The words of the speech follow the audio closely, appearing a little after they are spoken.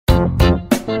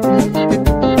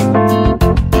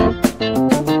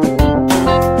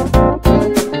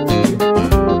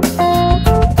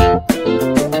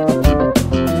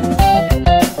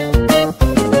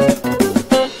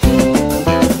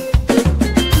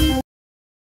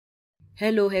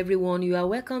Hello everyone, you are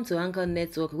welcome to Anchor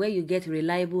Network where you get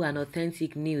reliable and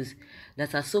authentic news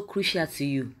that are so crucial to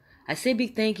you. I say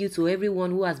big thank you to everyone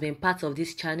who has been part of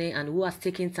this channel and who has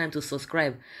taken time to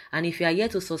subscribe. And if you are yet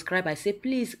to subscribe, I say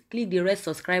please click the red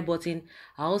subscribe button and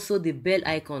also the bell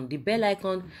icon. The bell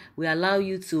icon will allow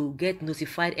you to get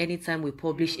notified anytime we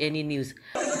publish any news.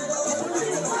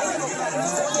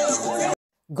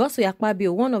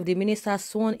 Akpabio, one of the ministers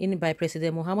sworn in by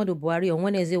President Muhammadu Buhari on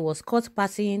Wednesday, was caught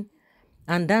partying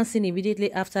and dancing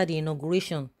immediately after the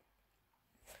inauguration.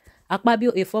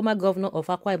 Akpabio, a former governor of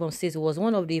Akwa Ibom State, was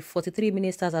one of the 43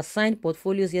 ministers assigned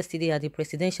portfolios yesterday at the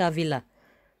presidential villa.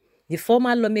 The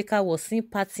former lawmaker was seen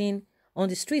partying on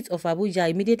the streets of Abuja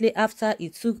immediately after he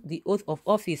took the oath of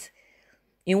office.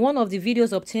 In one of the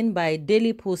videos obtained by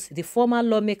Daily Post, the former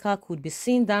lawmaker could be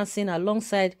seen dancing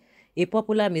alongside a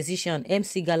popular musician,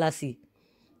 MC Galassi.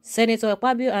 Senator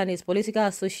Akpabio and his political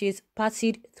associates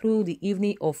partied through the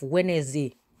evening of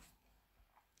Wednesday.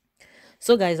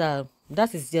 So guys,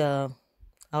 that is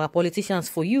our politicians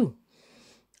for you.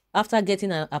 After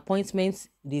getting an appointment,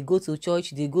 they go to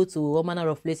church, they go to all manner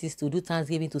of places to do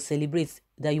Thanksgiving, to celebrate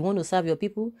that you want to serve your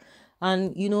people.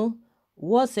 And you know,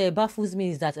 what baffles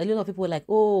me is that a lot of people are like,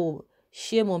 oh,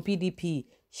 shame on PDP,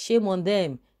 shame on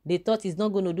them. They thought he's not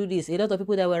going to do this. A lot of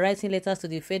people that were writing letters to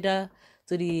the federal,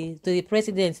 to the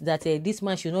president that this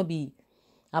man should not be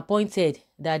appointed,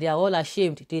 that they are all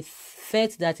ashamed. They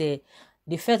felt that they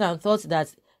felt and thought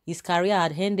that his career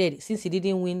had ended since he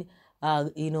didn't win,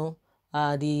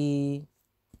 the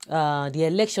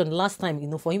election last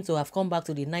time, for him to have come back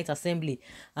to the night assembly.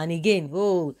 And again,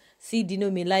 oh, see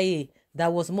Dino Melaye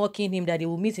that was mocking him, that they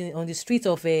will meet on the street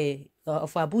of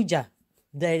Abuja.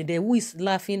 The who is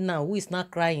laughing now, who is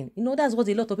not crying. That's what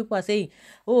a lot of people are saying.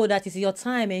 Oh, that is your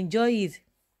time. Enjoy it.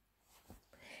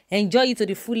 Enjoy it to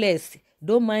the fullest.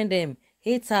 Don't mind them.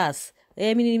 Haters.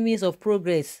 Enemies of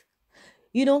progress.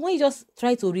 When you just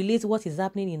try to relate what is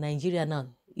happening in Nigeria now.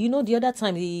 The other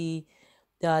time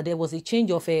there was a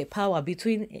change of power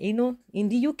between, in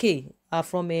the UK,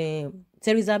 from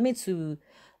Theresa May to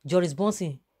Boris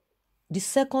Johnson. The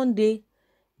second day,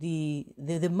 the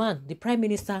man, the prime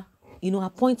minister,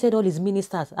 appointed all his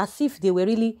ministers as if they were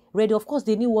really ready. Of course,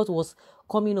 they knew what was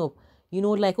coming up.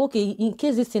 Like, okay, in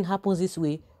case this thing happens this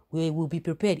way, we will be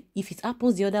prepared. If it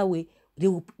happens the other way, they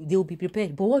will be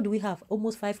prepared. But what do we have?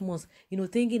 Almost 5 months,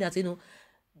 thinking that,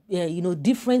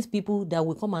 different people that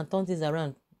will come and turn things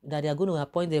around, that they are going to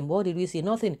appoint them. What did we say?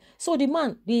 Nothing. So the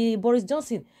man, the Boris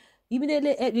Johnson,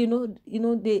 immediately,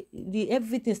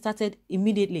 everything started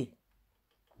immediately.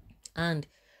 And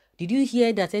did you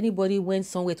hear that anybody went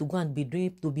somewhere to go and be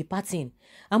partying?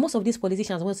 And most of these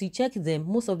politicians, once you check them,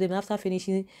 most of them after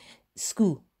finishing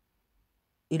school,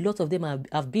 a lot of them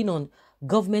have been on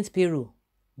government payroll.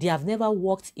 They have never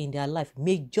worked in their life,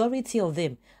 majority of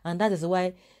them. And that is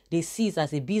why they see it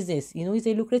as a business. It's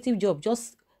a lucrative job.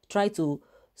 Just try to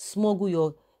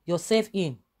smuggle yourself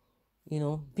in,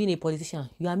 being a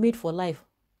politician. You are made for life.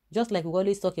 Just like we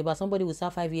always talk about, somebody will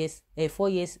serve 5 years, 4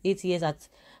 years, 8 years at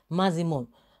maximum,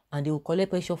 and they will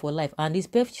collect pension for life. And this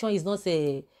pension is not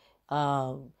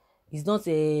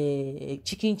a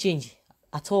chicken change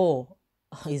at all.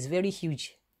 It's very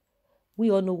huge.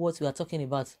 We all know what we are talking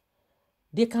about.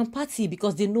 They can party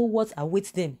because they know what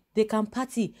awaits them. They can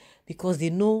party because they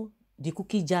know the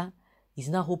cookie jar is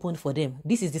now open for them.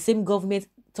 This is the same government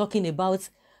talking about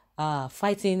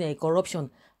fighting corruption.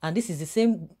 And this is the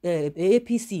same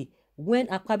APC. When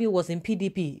Akpabio was in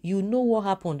PDP, you know what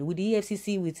happened with the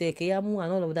EFCC, with Keyamu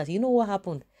and all of that. You know what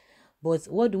happened. But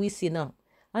what do we see now?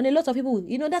 And a lot of people,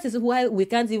 that is why we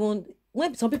can't even...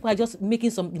 When some people are just making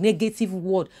some negative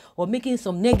word or making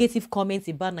some negative comments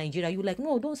about Nigeria, you're like,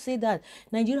 no, don't say that.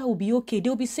 Nigeria will be okay.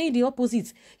 They'll be saying the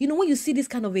opposite. When you see this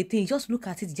kind of a thing, just look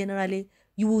at it generally.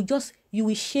 You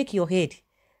will shake your head.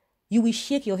 You will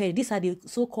shake your head. These are the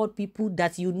so-called people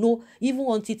that even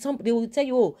until they will tell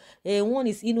you, one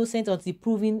is innocent until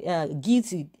proven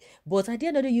guilty. But at the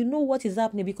end of the day, you know what is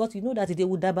happening because you know that they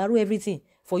will dabaru everything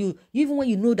for you. Even when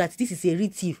you know that this is a real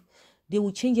thief, they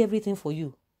will change everything for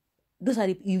you. Those are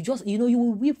you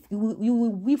will weep. You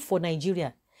will weep for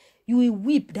Nigeria. You will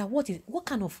weep that what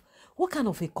kind of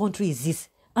a country is this?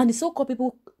 And the so-called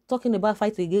people talking about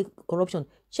fighting against corruption.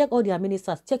 Check all their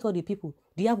ministers. Check all the people.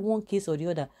 They have one case or the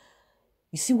other.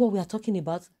 You see what we are talking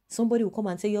about? Somebody will come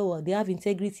and say, oh, they have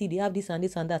integrity, they have this and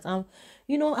this and that.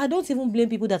 I don't even blame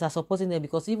people that are supporting them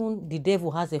because even the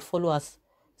devil has followers.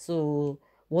 So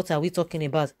what are we talking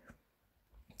about?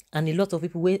 And a lot of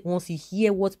people, once you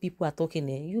hear what people are talking,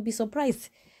 you'll be surprised.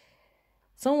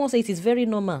 Someone says it is very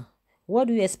normal. What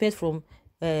do you expect from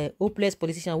a hopeless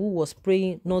politician who was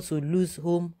praying not to lose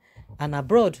home and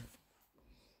abroad?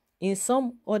 in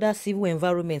some other civil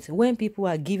environments, when people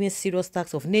are given serious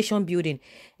tasks of nation building,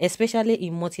 especially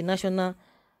in multinational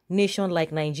nation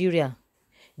like Nigeria,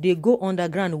 they go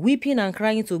underground weeping and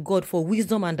crying to God for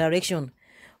wisdom and direction.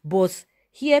 But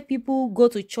here people go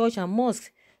to church and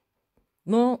mosque,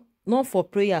 not for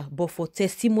prayer, but for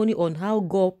testimony on how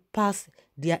God passed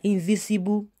their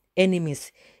invisible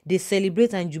enemies. They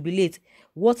celebrate and jubilate.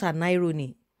 What an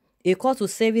irony. A call to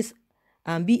service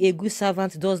and be a good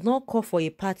servant does not call for a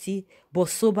party, but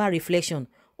sober reflection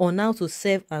on how to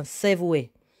serve and serve well.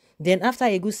 Then after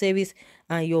a good service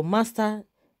and your master,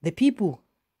 the people,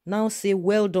 now say,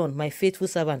 well done, my faithful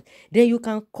servant. Then you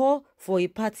can call for a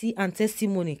party and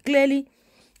testimony. Clearly,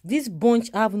 this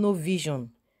bunch have no vision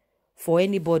for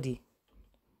anybody.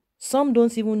 Some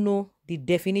don't even know the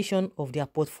definition of their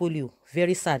portfolio.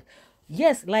 Very sad.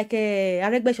 Yes, like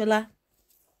Aregbesola,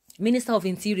 Minister of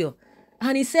Interior.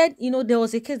 And he said, there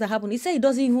was a case that happened. He said he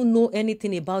doesn't even know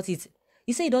anything about it.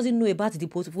 He said he doesn't know about the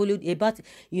portfolio, about,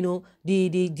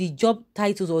 the job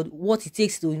titles or what it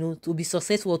takes to, to be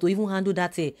successful or to even handle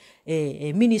that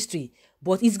ministry.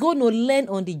 But he's going to learn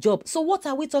on the job. So what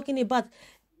are we talking about?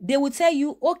 They will tell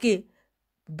you, okay,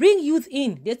 bring youth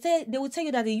in. They will tell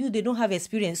you that the youth, they don't have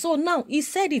experience. So now he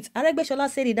said it. Aregbesola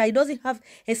said it, that he doesn't have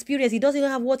experience. He doesn't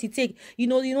have what it takes,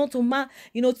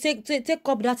 to take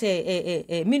up that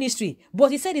ministry.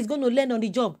 But he said he's going to learn on the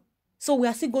job. So we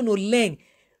are still going to learn.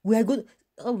 We are going.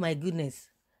 Oh my goodness,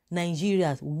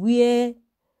 Nigerians, where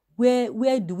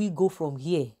do we go from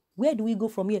here? Where do we go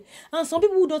from here? And some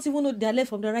people who don't even know their left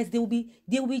from the right, they will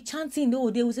be chanting.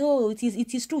 Oh, they will say, oh, it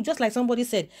is true. Just like somebody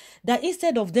said, that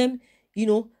instead of them,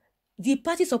 the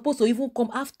party is supposed to even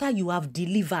come after you have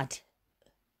delivered.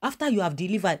 After you have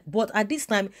delivered. But at this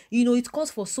time, it calls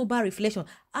for sober reflection.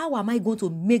 How am I going to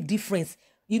make difference?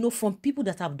 From people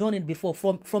that have done it before,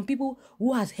 from people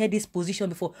who has had this position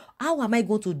before. How am I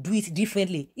going to do it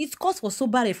differently? It calls for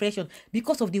sober reflection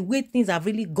because of the way things have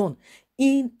really gone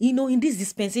in this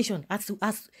dispensation. At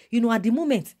the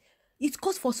moment, it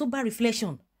calls for sober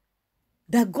reflection.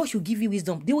 That God should give you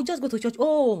wisdom. They will just go to church.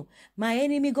 Oh, my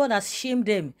enemy God has shamed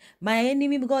them. My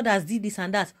enemy God has did this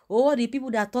and that. All the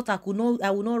people that thought I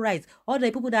will not write. All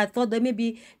the people that thought that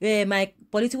maybe my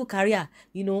political career,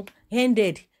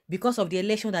 ended because of the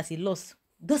election that he lost.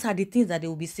 Those are the things that they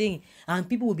will be saying, and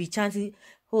people will be chanting.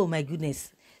 Oh my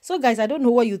goodness. So guys, I don't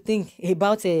know what you think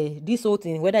about this whole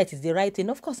thing, whether it is the right thing.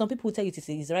 Of course, some people will tell you it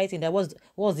is the right thing. That was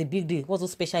the big deal. What's so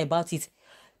special about it?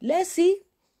 Let's see.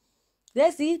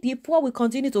 The poor will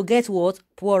continue to get what?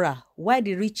 Poorer. While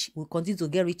the rich will continue to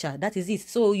get richer. That is it.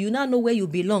 So you now know where you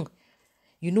belong.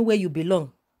 You know where you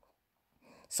belong.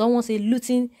 Someone say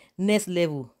looting next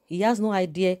level. He has no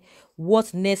idea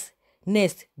what next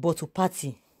but to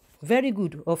party. Very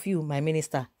good of you, my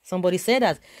minister. Somebody said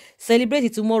that. Celebrate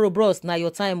it tomorrow, bros. Now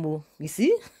your time, oh. You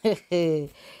see?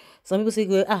 Some people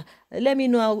say, let me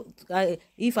know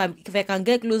if I can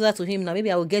get closer to him now.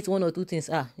 Maybe I will get one or two things.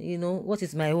 What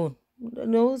is my own?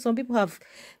 No, some people have.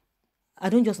 I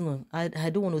don't just know. I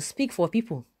don't want to speak for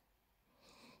people.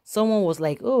 Someone was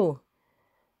like, oh,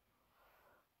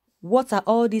 what are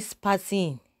all these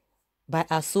partying by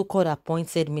our so-called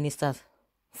appointed ministers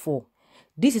for?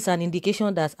 This is an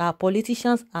indication that our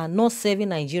politicians are not serving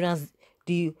Nigerians.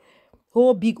 The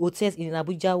whole big hotels in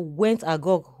Abuja went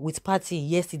agog with party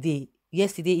yesterday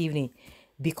evening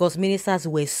because ministers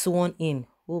were sworn in.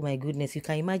 Oh my goodness, you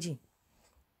can imagine.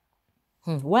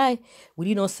 Why would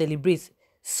you not celebrate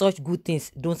such good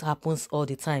things? Don't happen all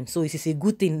the time. So it is a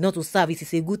good thing not to serve. It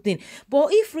is a good thing. But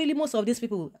if really most of these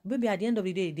people, maybe at the end of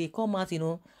the day, they come out,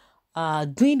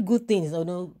 doing good things,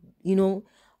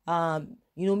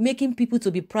 making people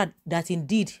to be proud that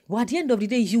indeed. But at the end of the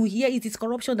day, you hear it is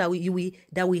corruption that we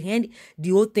end the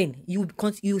whole thing.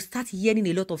 You start hearing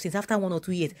a lot of things after 1 or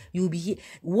 2 years. You will be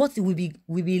what will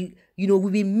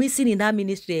be missing in that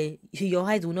ministry. Your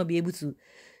eyes will not be able to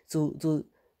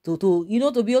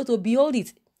be able to behold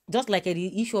it, just like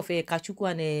the issue of Kachuku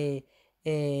and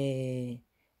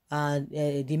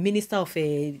the minister of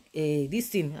this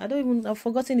thing. I've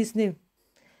forgotten his name.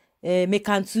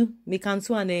 Mekantu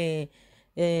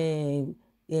and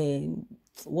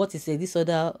what is this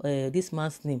other this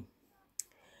man's name?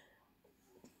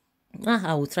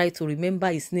 I will try to remember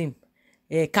his name.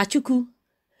 Kachuku.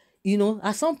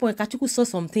 At some point Kachuku saw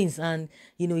some things and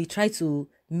he tried to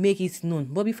make it known,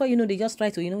 but before they just try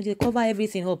to they cover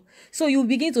everything up. So you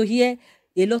begin to hear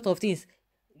a lot of things.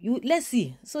 Let's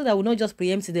see, so that we'll not just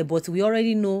preempt them, but we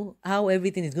already know how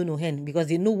everything is going to end because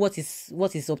they know what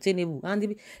is obtainable, and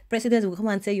the president will come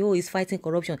and tell you, oh, he's fighting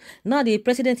corruption. Now the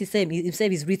president himself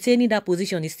is retaining that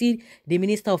position. He's still the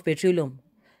minister of petroleum.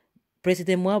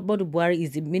 President Muhammadu Buhari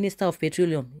is the Minister of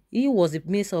Petroleum. He was the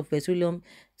Minister of Petroleum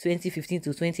 2015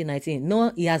 to 2019.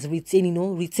 Now he has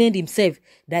retained himself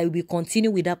that he will be continue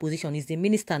with that position. He's the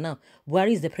minister now.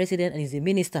 Buhari is the president and he's the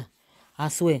minister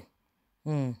as well.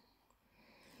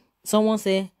 Someone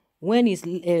say when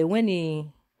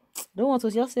he don't want to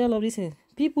just say all of this thing.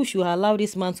 People should allow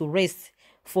this man to rest.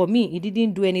 For me, he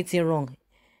didn't do anything wrong.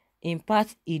 In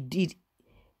part, he did.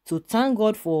 To thank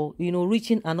God for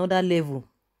reaching another level.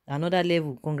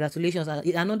 Congratulations,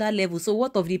 another level. So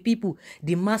what of the people,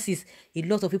 the masses? A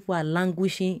lot of people are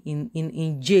languishing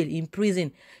in jail, in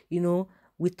prison,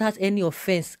 without any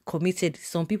offense committed.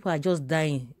 Some people are just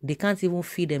dying. They can't even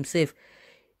feed themselves.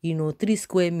 3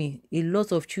 square meal. A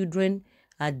lot of children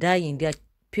are dying. Their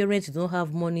parents don't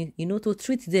have money, to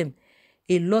treat them.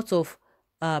 A lot of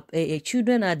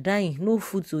children are dying, no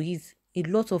food to eat. A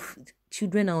lot of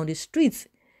children are on the streets.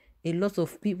 A lot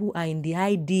of people are in the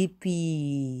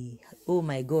IDP. Oh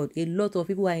my God. A lot of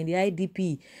people are in the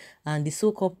IDP. And the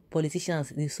so-called politicians,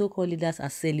 the so-called leaders are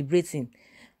celebrating.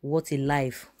 What a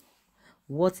life.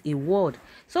 What a word.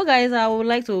 So guys, I would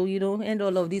like to, end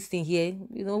all of this thing here.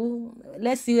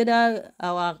 Let's see whether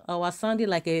our sounding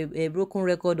like a broken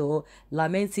record or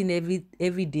lamenting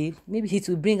every day. Maybe it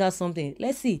will bring us something.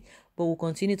 Let's see. But we'll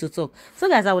continue to talk. So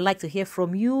guys, I would like to hear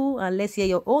from you and let's hear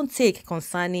your own take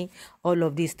concerning all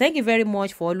of this. Thank you very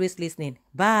much for always listening.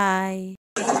 Bye.